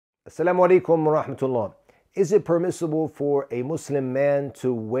Assalamu alaikum wa rahmatullah. Is it permissible for a Muslim man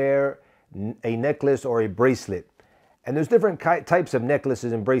to wear a necklace or a bracelet? And there's different types of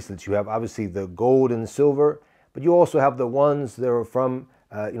necklaces and bracelets. You have obviously the gold and silver, but you also have the ones that are from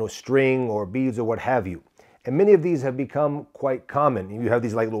string or beads or what have you. And many of these have become quite common. You have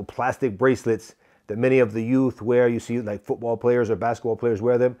these like little plastic bracelets that many of the youth wear. You see like football players or basketball players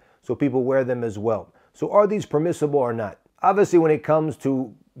wear them. So people wear them as well. So are these permissible or not? Obviously, when it comes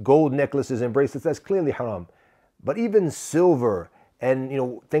to gold necklaces and bracelets, that's clearly haram. But even silver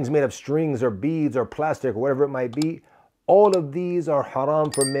and things made of strings or beads or plastic or whatever it might be, all of these are haram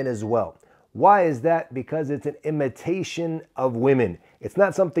for men as well. Why is that? Because it's an imitation of women. It's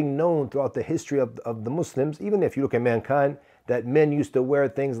not something known throughout the history of the Muslims, even if you look at mankind, that men used to wear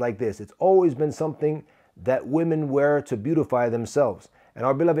things like this. It's always been something that women wear to beautify themselves. And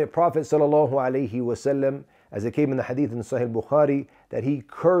our beloved Prophet sallallahu alaihi wasallam, as it came in the hadith in Sahih Bukhari, that he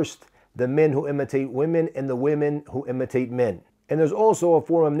cursed the men who imitate women and the women who imitate men. And there's also a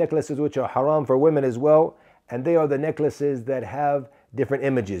form of necklaces which are haram for women as well, and they are the necklaces that have different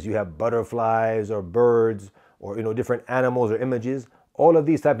images. You have butterflies or birds or different animals or images. All of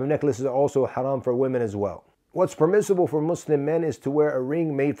these type of necklaces are also haram for women as well. What's permissible for Muslim men is to wear a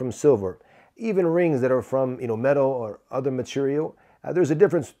ring made from silver. Even rings that are from metal or other material. There's a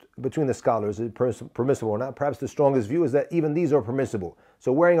difference between the scholars, is it permissible or not. Perhaps the strongest view is that even these are permissible.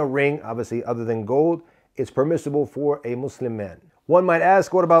 So wearing a ring, obviously other than gold, is permissible for a Muslim man. One might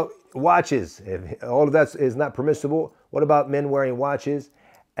ask, what about watches? If all of that is not permissible, what about men wearing watches?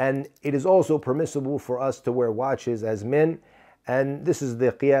 And it is also permissible for us to wear watches as men. And this is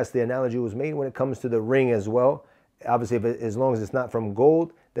the qiyas, the analogy was made when it comes to the ring as well. Obviously, as long as it's not from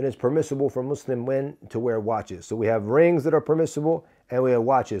gold, then it's permissible for Muslim men to wear watches. So we have rings that are permissible and we have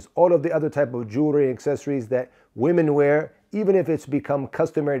watches. All of the other type of jewelry and accessories that women wear, even if it's become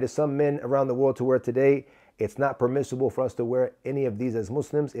customary to some men around the world to wear today, it's not permissible for us to wear any of these as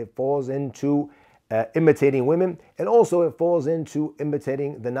Muslims. It falls into imitating women, and also it falls into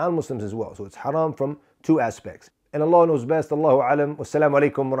imitating the non-Muslims as well. So it's haram from two aspects. And Allah knows best. Allahu alam. Wassalamu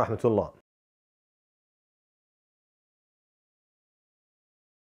alaikum wa rahmatullah.